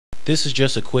This is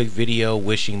just a quick video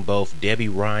wishing both Debby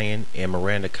Ryan and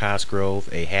Miranda Cosgrove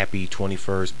a happy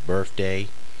 21st birthday.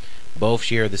 Both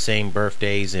share the same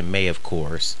birthdays in May, of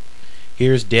course.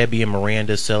 Here's Debby and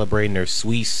Miranda celebrating their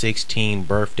sweet 16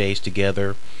 birthdays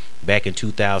together back in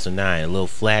 2009. A little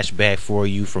flashback for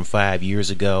you from 5 years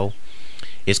ago.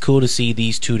 It's cool to see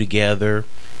these two together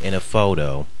in a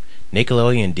photo.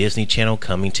 Nickelodeon and Disney Channel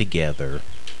coming together.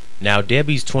 Now,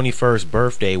 Debby's 21st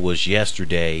birthday was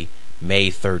yesterday,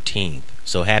 May 13th.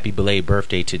 So happy belated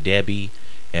birthday to Debby,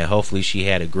 and hopefully she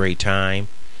had a great time.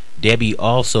 Debby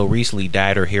also recently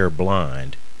dyed her hair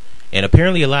blonde, and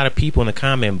apparently a lot of people in the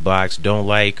comment box don't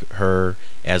like her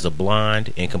as a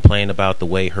blonde and complain about the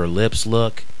way her lips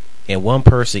look, and one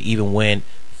person even went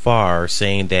far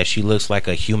saying that she looks like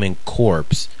a human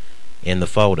corpse in the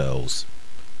photos.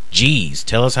 Geez,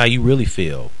 tell us how you really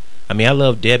feel. I mean, I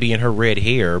love Debby and her red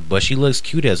hair, but she looks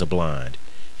cute as a blonde.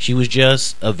 She was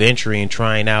just adventuring and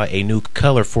trying out a new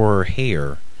color for her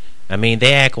hair. I mean,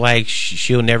 they act like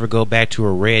she'll never go back to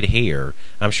her red hair.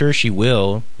 I'm sure she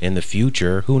will in the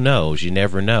future. Who knows? You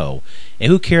never know. And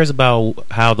who cares about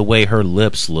how the way her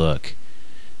lips look?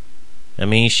 I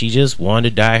mean, she just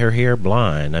wanted to dye her hair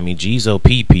blonde. I mean, geez, OP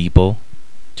people.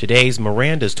 Today's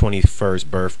Miranda's 21st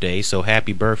birthday, so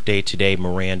happy birthday today,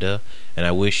 Miranda. And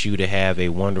I wish you to have a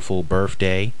wonderful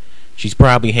birthday. She's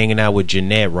probably hanging out with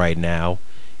Jeanette right now.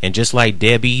 And just like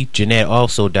Debby, Jeanette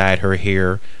also dyed her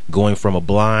hair, going from a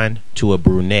blonde to a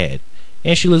brunette.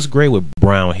 And she looks great with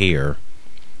brown hair.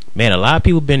 Man, a lot of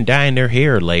people been dyeing their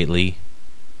hair lately.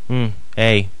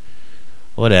 Hey,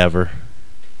 whatever.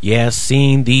 Yeah,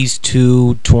 seeing these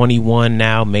two 21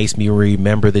 now makes me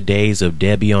remember the days of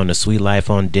Debby on the Sweet Life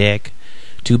on Deck.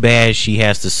 Too bad she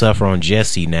has to suffer on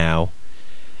Jessie now.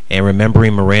 And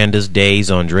remembering Miranda's days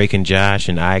on Drake and Josh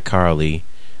and iCarly.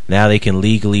 Now they can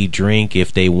legally drink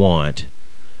if they want.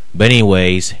 But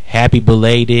anyways, happy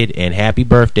belated and happy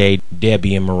birthday,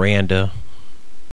 Debby and Miranda.